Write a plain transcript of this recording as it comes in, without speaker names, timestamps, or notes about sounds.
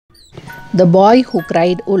The boy who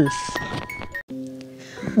cried wolf.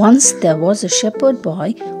 Once there was a shepherd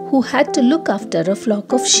boy who had to look after a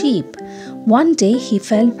flock of sheep. One day he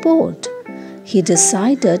felt bored. He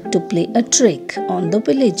decided to play a trick on the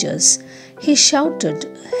villagers. He shouted,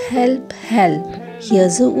 "Help, help,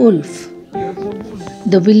 here's a wolf."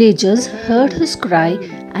 The villagers heard his cry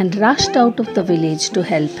and rushed out of the village to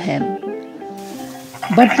help him.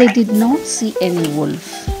 But they did not see any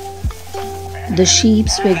wolf. The sheep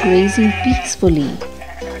were grazing peacefully.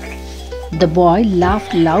 The boy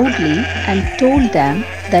laughed loudly and told them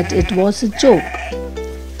that it was a joke.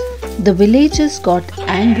 The villagers got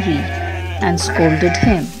angry and scolded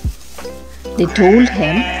him. They told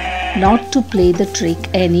him not to play the trick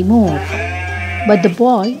anymore. But the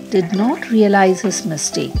boy did not realize his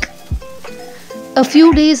mistake. A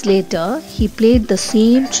few days later, he played the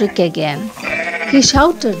same trick again. He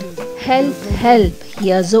shouted, "Help, help,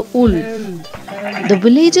 here's a wolf." The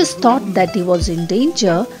villagers thought that he was in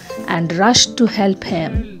danger and rushed to help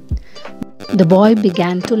him. The boy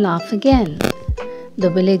began to laugh again.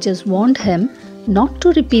 The villagers warned him not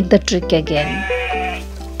to repeat the trick again.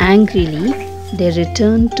 Angrily, they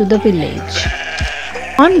returned to the village.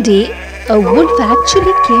 One day, a wolf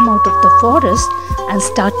actually came out of the forest and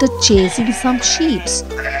started chasing some sheep.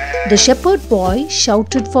 The shepherd boy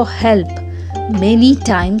shouted for help many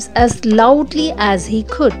times as loudly as he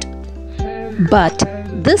could. But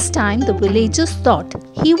this time the villagers thought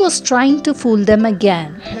he was trying to fool them again,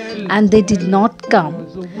 and they did not come.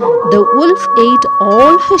 The wolf ate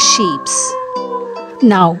all his sheep.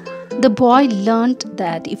 Now, the boy learnt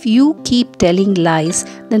that if you keep telling lies,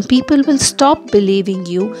 then people will stop believing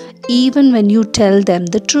you even when you tell them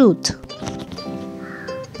the truth.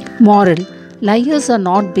 Moral: liars are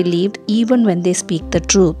not believed even when they speak the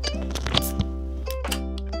truth.